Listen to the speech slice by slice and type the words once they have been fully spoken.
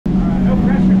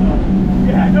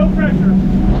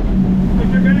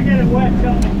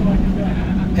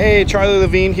Hey, Charlie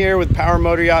Levine here with Power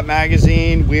Motor Yacht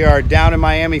Magazine. We are down in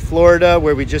Miami, Florida,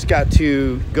 where we just got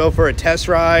to go for a test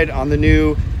ride on the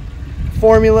new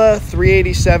Formula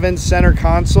 387 center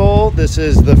console. This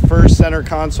is the first center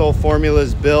console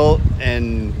Formula's built,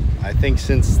 and I think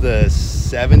since the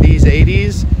 70s,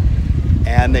 80s.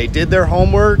 And they did their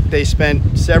homework. They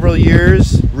spent several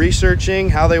years researching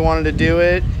how they wanted to do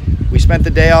it. We spent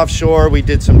the day offshore. We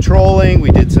did some trolling. We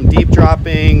did some deep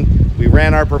dropping. We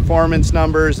ran our performance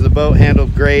numbers. The boat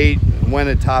handled great. Went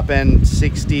at top end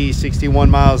 60, 61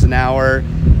 miles an hour.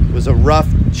 It was a rough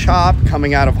chop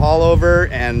coming out of haulover,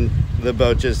 and the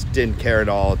boat just didn't care at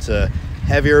all. It's a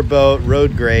heavier boat,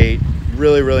 rode great,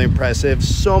 really, really impressive.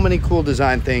 So many cool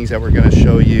design things that we're gonna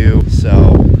show you.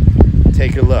 So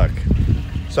take a look.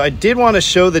 So I did want to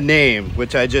show the name,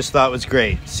 which I just thought was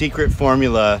great, Secret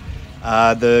Formula.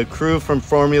 The crew from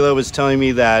Formula was telling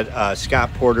me that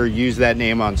Scott Porter used that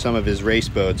name on some of his race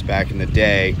boats back in the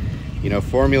day. You know,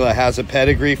 Formula has a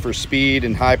pedigree for speed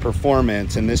and high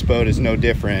performance, and this boat is no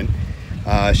different.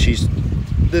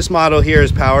 This model here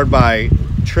is powered by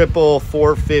triple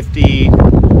 450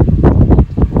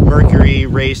 Mercury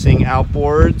racing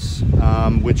outboards,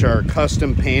 which are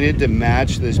custom painted to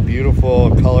match this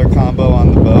beautiful color combo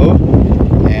on the boat.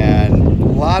 And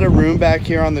a lot of room back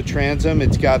here on the transom.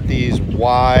 It's got these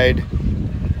wide,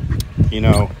 you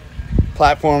know,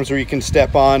 platforms where you can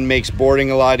step on, makes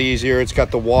boarding a lot easier. It's got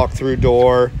the walk-through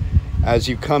door. As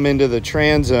you come into the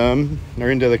transom, or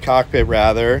into the cockpit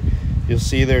rather, you'll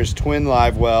see there's twin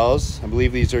live wells. I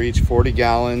believe these are each 40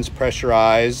 gallons,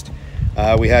 pressurized.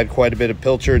 We had quite a bit of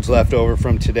pilchards left over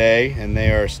from today, and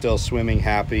they are still swimming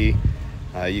happy.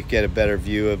 You get a better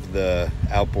view of the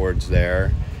outboards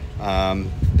there.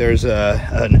 There's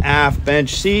an aft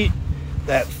bench seat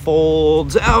that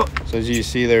folds out. So as you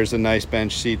see, there's a nice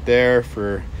bench seat there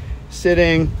for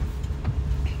sitting.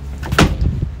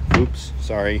 Oops,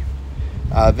 sorry.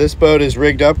 This boat is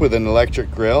rigged up with an electric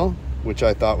grill, which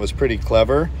I thought was pretty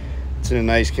clever. It's in a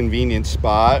nice convenient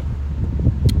spot.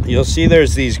 You'll see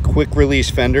there's these quick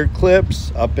release fender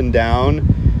clips up and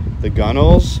down the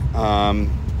gunnels.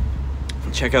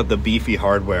 Check out the beefy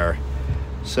hardware.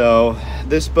 So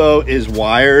this boat is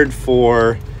wired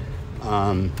for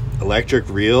electric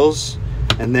reels,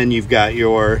 and then you've got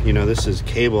your, you know, this is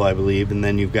cable I believe, and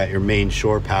then you've got your main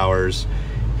shore powers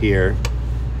here.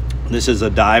 This is a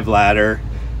dive ladder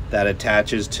that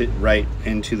attaches to right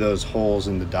into those holes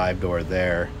in the dive door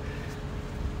there.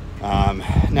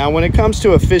 Now when it comes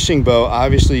to a fishing boat,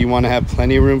 obviously you want to have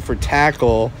plenty of room for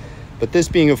tackle, but this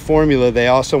being a Formula, they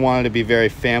also wanted to be very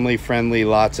family friendly,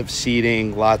 lots of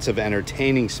seating, lots of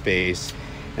entertaining space.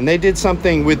 And they did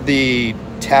something with the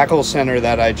tackle center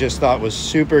that I just thought was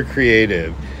super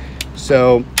creative.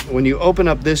 So when you open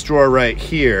up this drawer right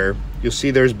here, you'll see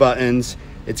there's buttons.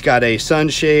 It's got a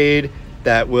sunshade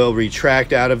that will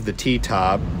retract out of the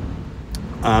T-top.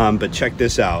 But check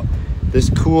this out. This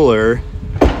cooler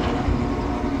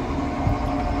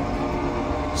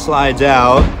slides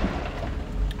out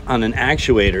on an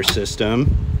actuator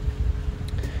system,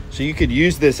 so you could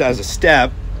use this as a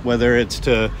step, whether it's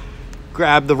to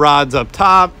grab the rods up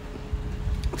top.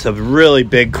 It's a really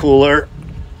big cooler,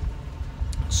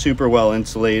 super well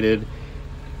insulated,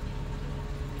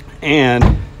 and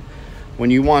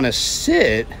when you want to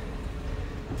sit,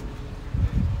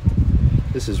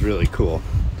 this is really cool.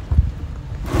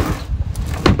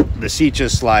 The seat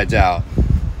just slides out,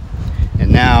 and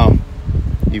now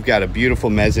you've got a beautiful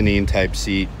mezzanine type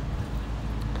seat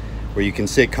where you can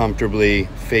sit comfortably,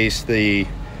 face the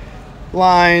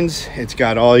lines. It's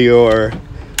got all your,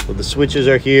 well, the switches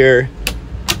are here.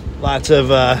 Lots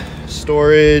of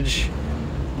storage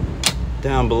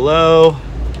down below.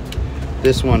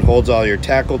 This one holds all your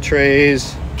tackle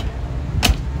trays.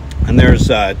 And there's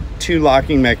two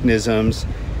locking mechanisms.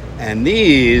 And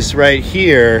these right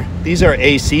here, these are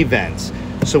AC vents.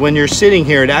 So when you're sitting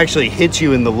here, it actually hits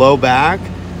you in the low back.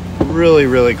 Really,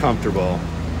 really comfortable.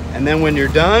 And then when you're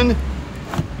done,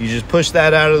 you just push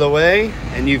that out of the way,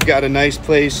 and you've got a nice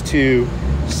place to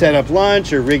set up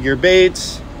lunch or rig your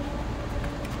baits.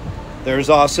 There's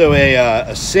also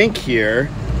a sink here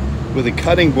with a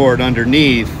cutting board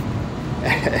underneath.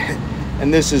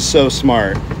 And this is so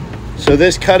smart. So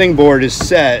this cutting board is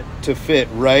set to fit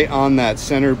right on that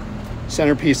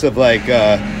centerpiece of like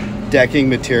decking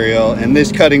material, and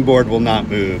this cutting board will not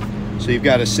move. So you've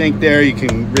got a sink there, you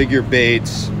can rig your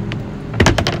baits.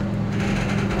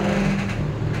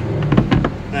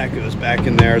 That goes back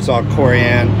in there, it's all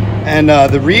Corian. And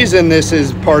the reason this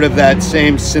is part of that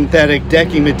same synthetic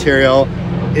decking material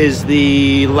is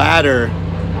the ladder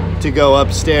to go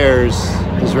upstairs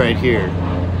is right here.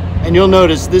 And you'll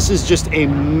notice this is just a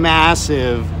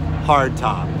massive hard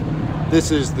top.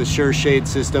 This is the Sure Shade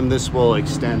system. This will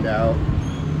extend out.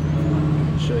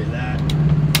 I'll show you that.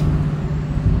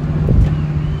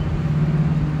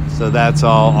 So that's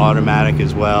all automatic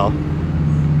as well.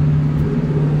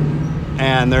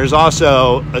 And there's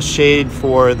also a shade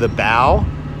for the bow.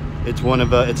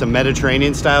 It's a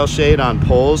Mediterranean style shade on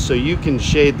poles, so you can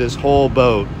shade this whole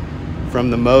boat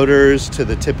from the motors to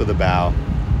the tip of the bow,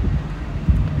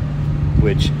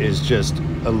 which is just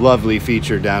a lovely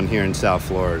feature down here in South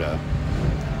Florida.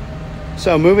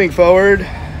 So moving forward,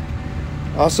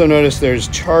 also notice there's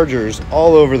chargers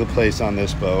all over the place on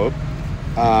this boat.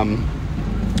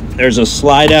 There's a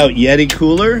slide out Yeti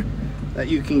cooler that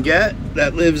you can get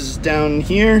that lives down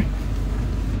here.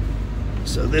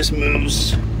 So this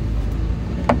moves.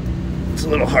 It's a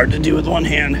little hard to do with one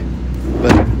hand,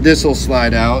 but this will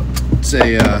slide out. It's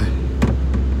a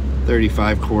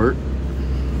 35 quart.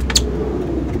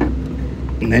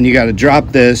 And then you got to drop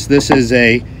this. This is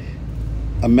a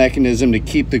mechanism to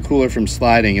keep the cooler from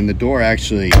sliding, and the door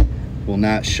actually will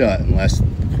not shut unless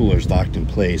the cooler's locked in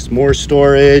place. More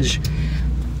storage.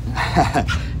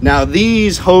 Now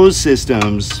these hose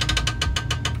systems,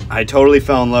 I totally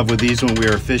fell in love with these when we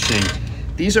were fishing.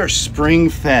 These are spring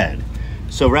fed.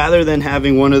 So rather than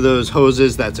having one of those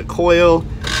hoses that's a coil,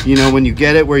 you know, when you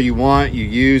get it where you want, you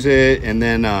use it, and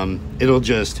then it'll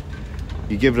just,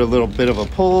 you give it a little bit of a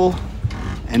pull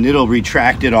and it'll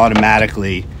retract it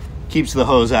automatically. Keeps the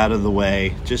hose out of the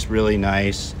way. Just really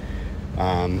nice.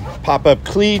 Pop-up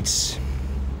cleats.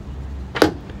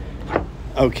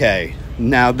 Okay,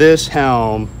 now this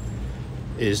helm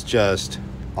is just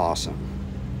awesome.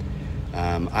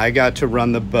 I got to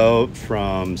run the boat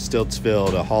from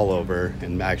Stiltsville to Hallover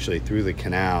and actually through the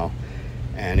canal,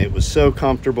 and it was so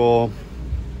comfortable.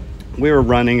 We were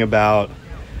running about,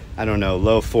 I don't know,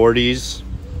 low 40s,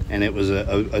 and it was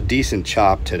a decent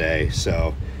chop today,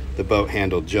 so the boat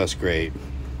handled just great.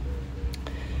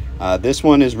 This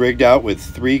one is rigged out with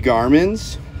 3 Garmin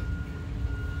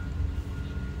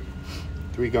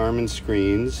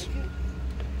screens,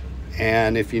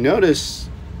 and if you notice,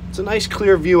 it's a nice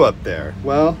clear view up there.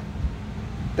 Well,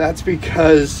 that's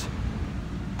because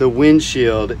the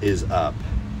windshield is up.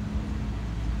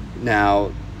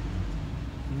 Now,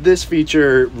 this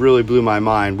feature really blew my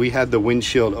mind. We had the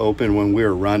windshield open when we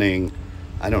were running,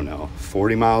 I don't know,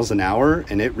 40 miles an hour,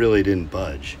 and it really didn't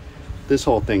budge. This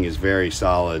whole thing is very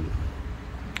solid.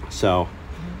 So,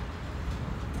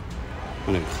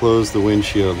 I'm gonna close the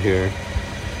windshield here.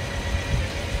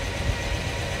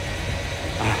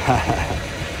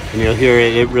 And you'll hear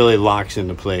it really locks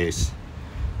into place.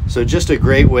 So just a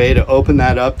great way to open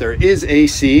that up. There is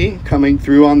AC coming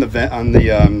through on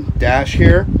the dash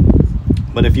here,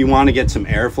 but if you want to get some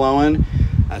air flowing,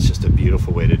 that's just a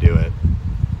beautiful way to do it.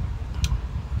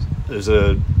 There's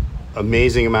an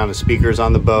amazing amount of speakers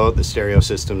on the boat. The stereo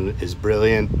system is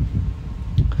brilliant.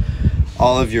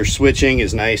 All of your switching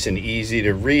is nice and easy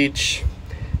to reach.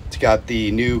 It's got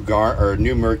the new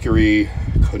Mercury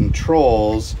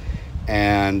controls,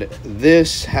 and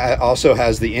this also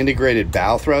has the integrated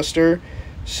bow thruster.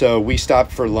 So we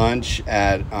stopped for lunch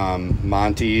at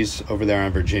Monty's over there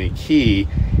on Virginia Key,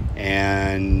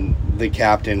 and the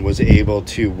captain was able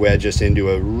to wedge us into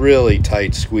a really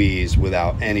tight squeeze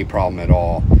without any problem at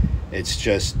all. It's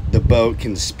just, the boat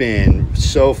can spin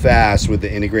so fast with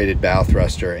the integrated bow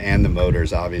thruster and the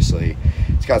motors, obviously.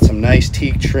 It's got some nice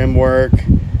teak trim work.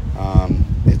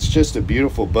 It's just a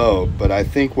beautiful boat, but I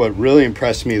think what really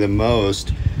impressed me the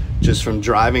most just from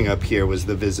driving up here was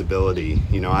the visibility.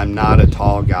 You know, I'm not a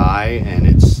tall guy, and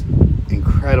it's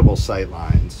incredible sight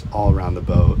lines all around the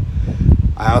boat.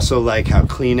 I also like how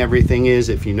clean everything is.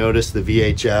 If you notice, the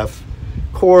VHF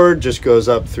cord just goes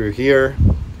up through here.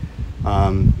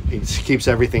 It keeps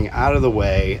everything out of the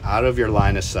way, out of your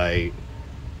line of sight.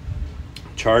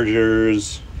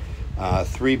 Chargers,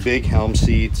 3 big helm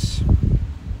seats.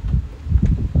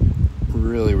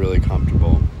 Really, really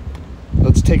comfortable.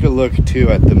 Let's take a look too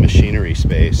at the machinery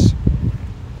space.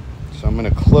 So I'm going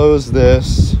to close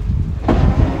this.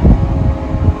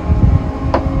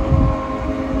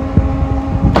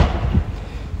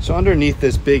 So underneath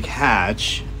this big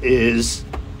hatch is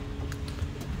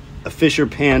a Fisher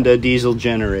Panda diesel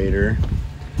generator,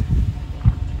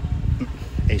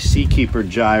 a Seakeeper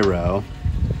gyro,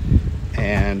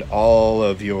 and all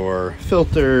of your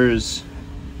filters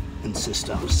and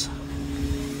systems.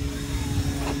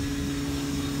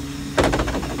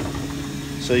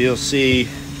 So you'll see,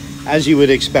 as you would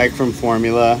expect from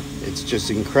Formula, it's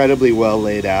just incredibly well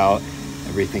laid out.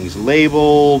 Everything's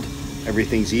labeled,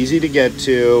 everything's easy to get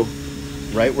to,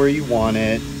 right where you want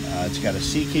it. It's got a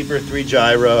Seakeeper 3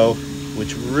 gyro,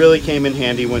 which really came in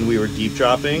handy when we were deep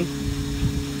dropping.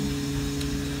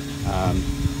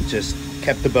 Just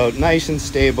kept the boat nice and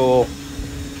stable.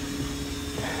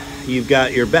 You've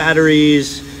got your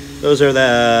batteries. Those are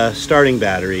the starting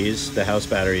batteries. The house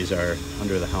batteries are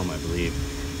under the helm, I believe.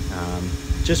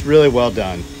 Just really well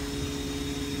done.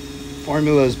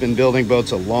 Formula has been building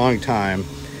boats a long time,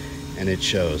 and it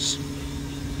shows.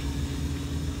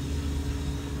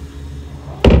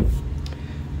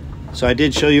 So I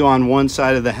did show you on one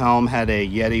side of the helm had a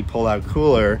Yeti pull-out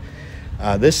cooler.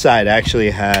 This side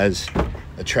actually has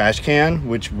a trash can,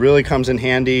 which really comes in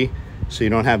handy so you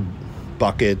don't have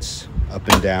buckets up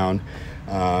and down.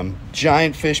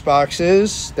 Giant fish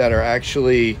boxes that are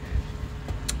actually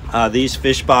these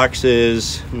fish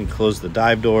boxes. Let me close the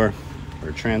dive door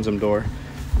or transom door.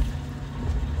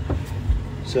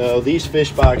 So these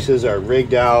fish boxes are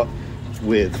rigged out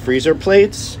with freezer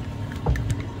plates,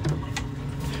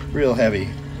 real heavy.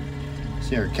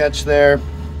 See our catch there?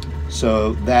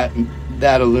 So that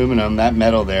aluminum, that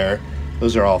metal there,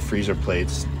 those are all freezer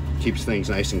plates. Keeps things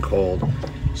nice and cold.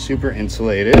 Super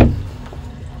insulated.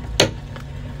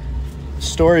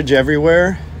 Storage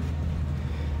everywhere.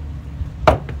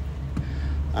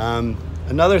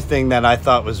 Another thing that I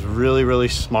thought was really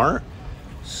smart,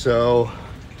 so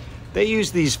they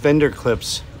use these fender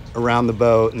clips around the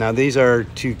boat. Now these are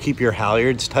to keep your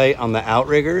halyards tight on the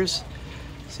outriggers.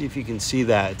 See if you can see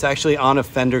that. It's actually on a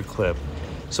fender clip.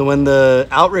 So when the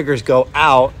outriggers go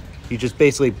out, you just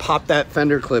basically pop that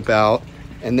fender clip out,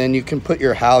 and then you can put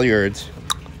your halyards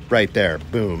right there.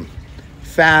 Boom.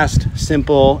 Fast,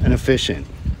 simple, and efficient.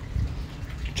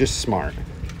 Just smart.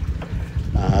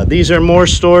 These are more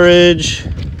storage,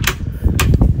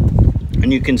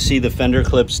 and you can see the fender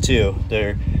clips too.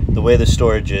 They're the way the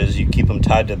storage is, you keep them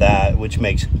tied to that, which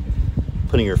makes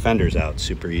putting your fenders out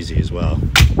super easy as well.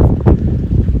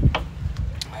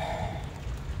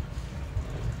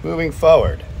 Moving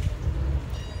forward,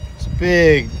 it's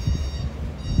big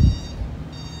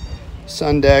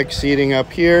sun deck seating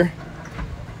up here.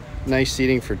 Nice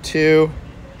seating for two,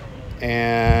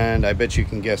 and I bet you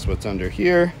can guess what's under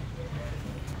here.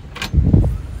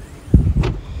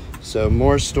 So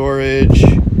more storage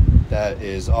that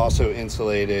is also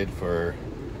insulated for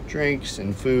drinks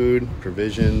and food,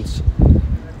 provisions.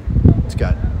 It's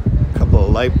got a couple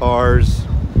of light bars.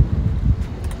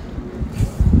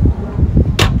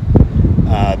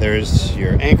 There's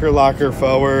your anchor locker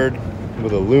forward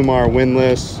with a Lumar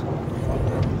windlass.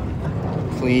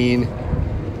 Clean.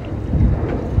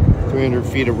 300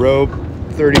 feet of rope,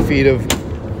 30 feet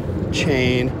of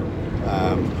chain.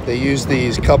 They use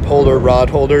these cup holder rod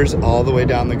holders all the way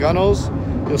down the gunnels.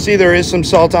 You'll see there is some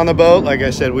salt on the boat. Like I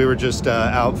said, we were just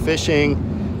out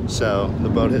fishing, so the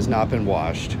boat has not been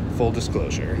washed. Full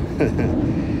disclosure.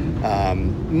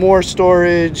 More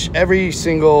storage. Every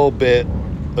single bit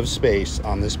of space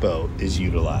on this boat is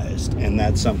utilized, and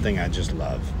that's something I just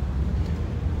love.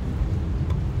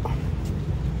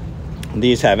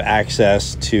 These have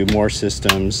access to more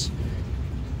systems,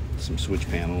 some switch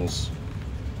panels.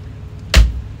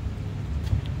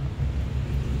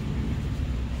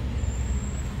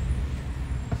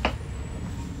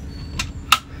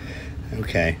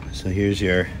 Okay, so here's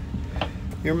your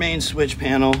main switch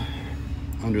panel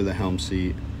under the helm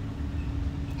seat.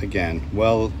 Again,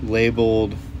 well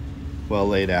labeled, well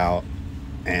laid out,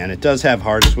 and it does have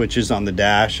hard switches on the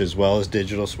dash as well as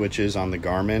digital switches on the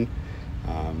Garmin.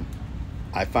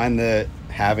 I find that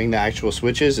having the actual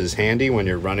switches is handy when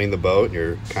you're running the boat and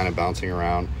you're kind of bouncing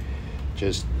around.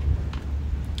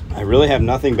 I really have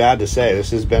nothing bad to say.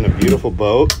 This has been a beautiful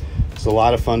boat. It's a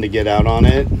lot of fun to get out on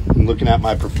it. I'm looking at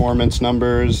my performance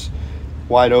numbers.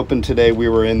 Wide open today, we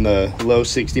were in the low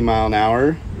 60 mile an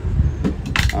hour.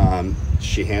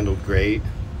 She handled great.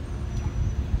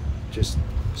 Just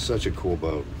such a cool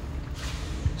boat.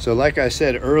 So like I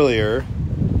said earlier,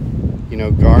 you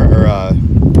know,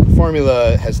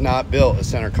 Formula has not built a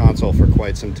center console for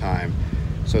quite some time.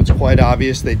 So it's quite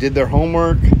obvious they did their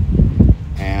homework,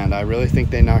 and I really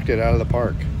think they knocked it out of the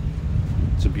park.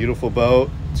 It's a beautiful boat.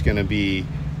 It's going to be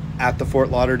at the Fort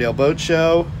Lauderdale Boat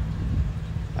Show.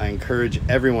 I encourage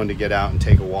everyone to get out and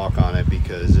take a walk on it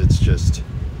because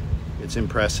it's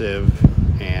impressive,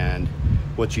 and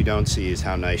what you don't see is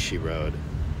how nice she rode.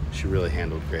 She really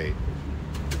handled great.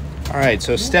 All right,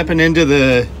 so stepping into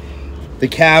the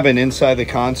cabin inside the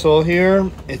console here,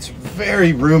 it's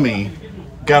very roomy.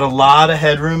 Got a lot of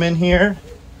headroom in here.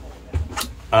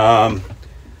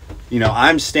 You know,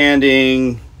 I'm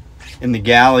standing in the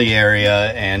galley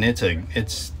area, and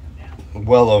it's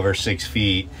well over 6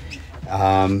 feet.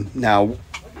 Now,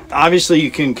 obviously you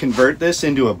can convert this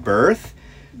into a berth,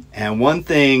 And one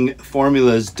thing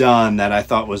Formula's done that I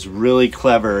thought was really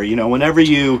clever, you know, whenever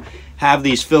you have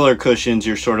these filler cushions,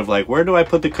 you're sort of like, where do I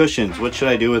put the cushions? What should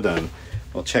I do with them?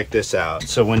 Well, check this out.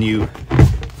 So when you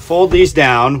fold these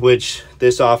down, which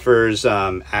this offers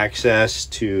access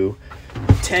to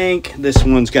the tank, this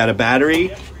one's got a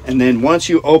battery. And then once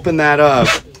you open that up,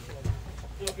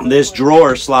 this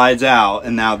drawer slides out,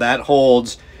 and now that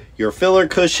holds your filler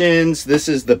cushions. This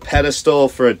is the pedestal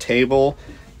for a table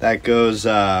that goes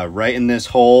right in this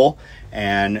hole,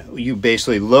 and you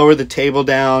basically lower the table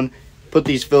down, put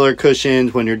these filler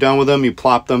cushions. When you're done with them, you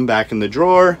plop them back in the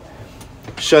drawer,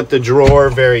 shut the drawer,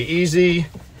 very easy,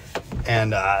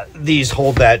 and these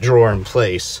hold that drawer in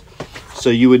place. So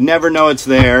you would never know it's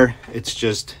there. It's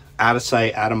just out of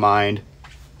sight, out of mind.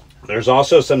 There's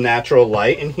also some natural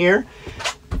light in here.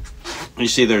 You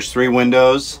see there's 3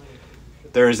 windows.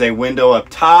 There is a window up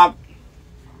top.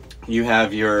 You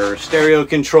have your stereo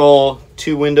control,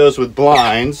 2 windows with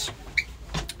blinds,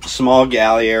 small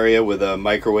galley area with a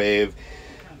microwave,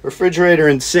 refrigerator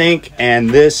and sink, and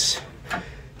this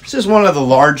is one of the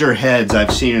larger heads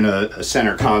I've seen in a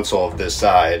center console of this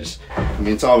size. I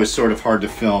mean, it's always sort of hard to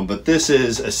film, but this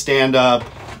is a stand-up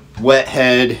wet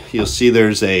head. You'll see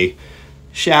there's a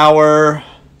shower,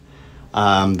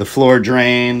 the floor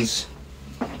drains,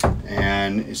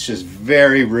 and it's just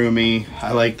very roomy.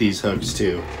 I like these hooks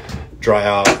too. Dry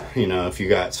out, you know, if you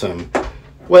got some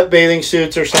wet bathing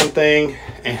suits or something.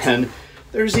 And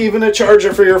there's even a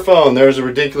charger for your phone. There's a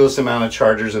ridiculous amount of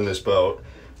chargers in this boat.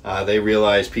 They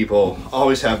realize people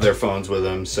always have their phones with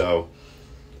them, so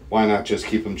why not just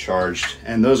keep them charged?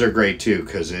 And those are great too,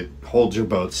 because it holds your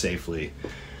boat safely.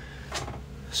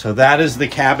 So that is the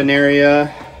cabin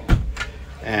area,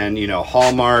 and you know,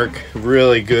 Hallmark,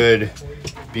 really good,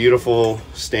 beautiful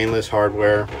stainless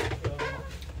hardware.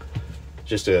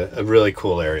 Just a really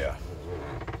cool area.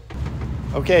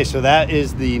 Okay, so that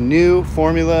is the new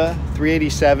Formula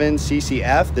 387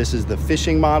 CCF. This is the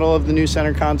fishing model of the new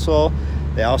center console.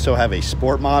 They also have a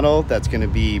sport model that's going to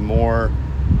be more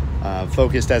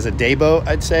focused as a day boat,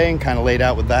 I'd say, and kind of laid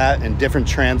out with that, and different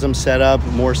transom setup,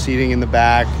 more seating in the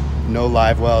back, no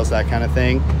live wells, that kind of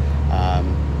thing.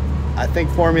 I think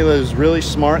Formula is really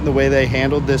smart in the way they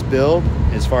handled this build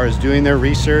as far as doing their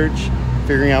research,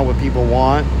 figuring out what people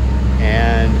want,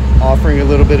 and offering a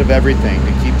little bit of everything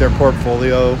to keep their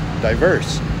portfolio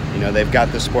diverse. You know, they've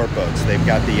got the sport boats, they've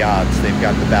got the yachts, they've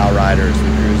got the bow riders, the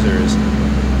cruisers.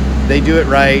 They do it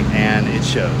right, and it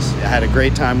shows. I had a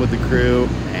great time with the crew,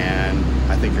 and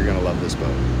I think you're gonna love this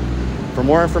boat. For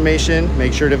more information,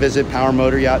 make sure to visit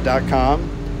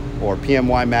powermotoryacht.com or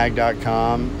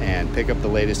pmymag.com and pick up the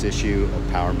latest issue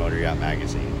of Power Motor Yacht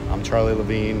Magazine. I'm Charlie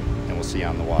Levine, and we'll see you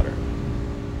on the water.